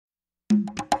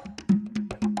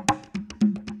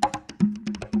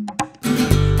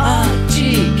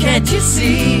can't you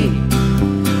see?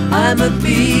 I'm a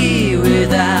bee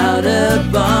without a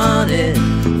bonnet,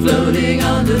 floating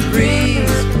on the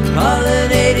breeze,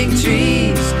 pollinating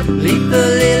trees. Leap the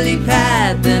lily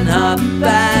pad, then hop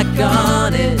back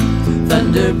on it.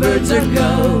 Thunderbirds are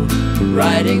go,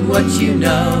 writing what you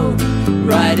know,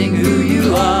 writing who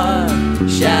you are.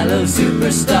 Shallow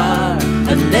superstar,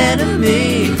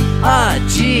 anemone. Ah,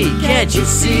 gee, can't you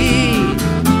see?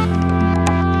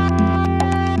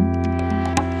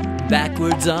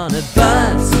 Backwards on a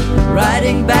bus,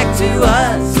 riding back to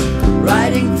us,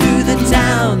 riding through the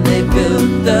town they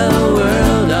built the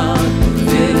world on,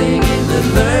 filling in the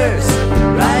verse,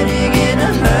 riding in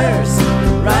a hearse,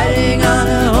 riding on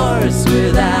a horse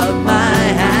without my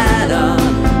hat on.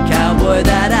 Cowboy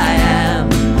that I am,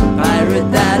 pirate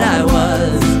that I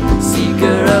was,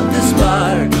 seeker of the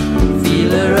spark,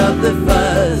 feeler of the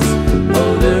fuzz,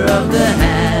 holder of the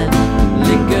hand,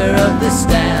 licker of the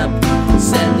stamp,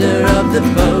 sender of the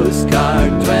postcard,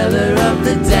 dweller of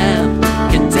the damp,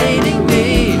 containing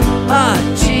me. Ah,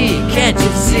 gee, can't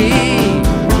you see?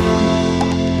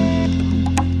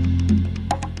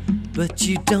 But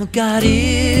you don't got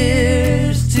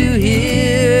ears to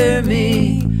hear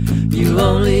me. You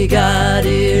only got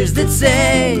ears that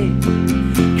say,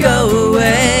 go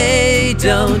away,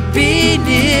 don't be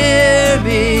near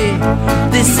me.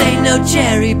 This ain't no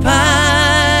cherry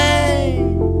pie.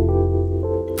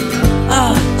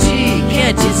 Ah, gee,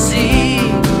 can't you see?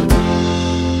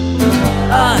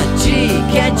 Ah, gee,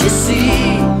 can't you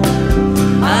see?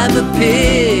 I'm a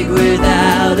pig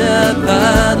without a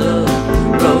puddle,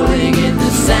 rolling in the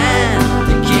sand.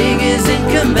 The king is in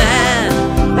command,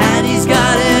 and he's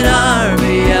got an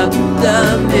army up the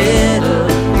middle,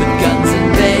 with guns and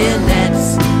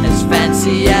bayonets, as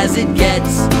fancy as it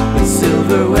gets, with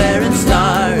silverware and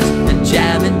stars, and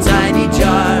jam in tiny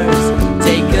jars.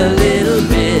 Take a little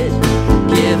bit,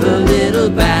 give a little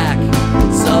back,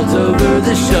 salt over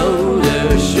the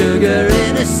shoulder, sugar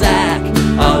in a sack,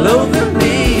 all over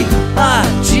me. Ah,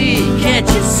 gee, can't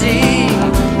you see?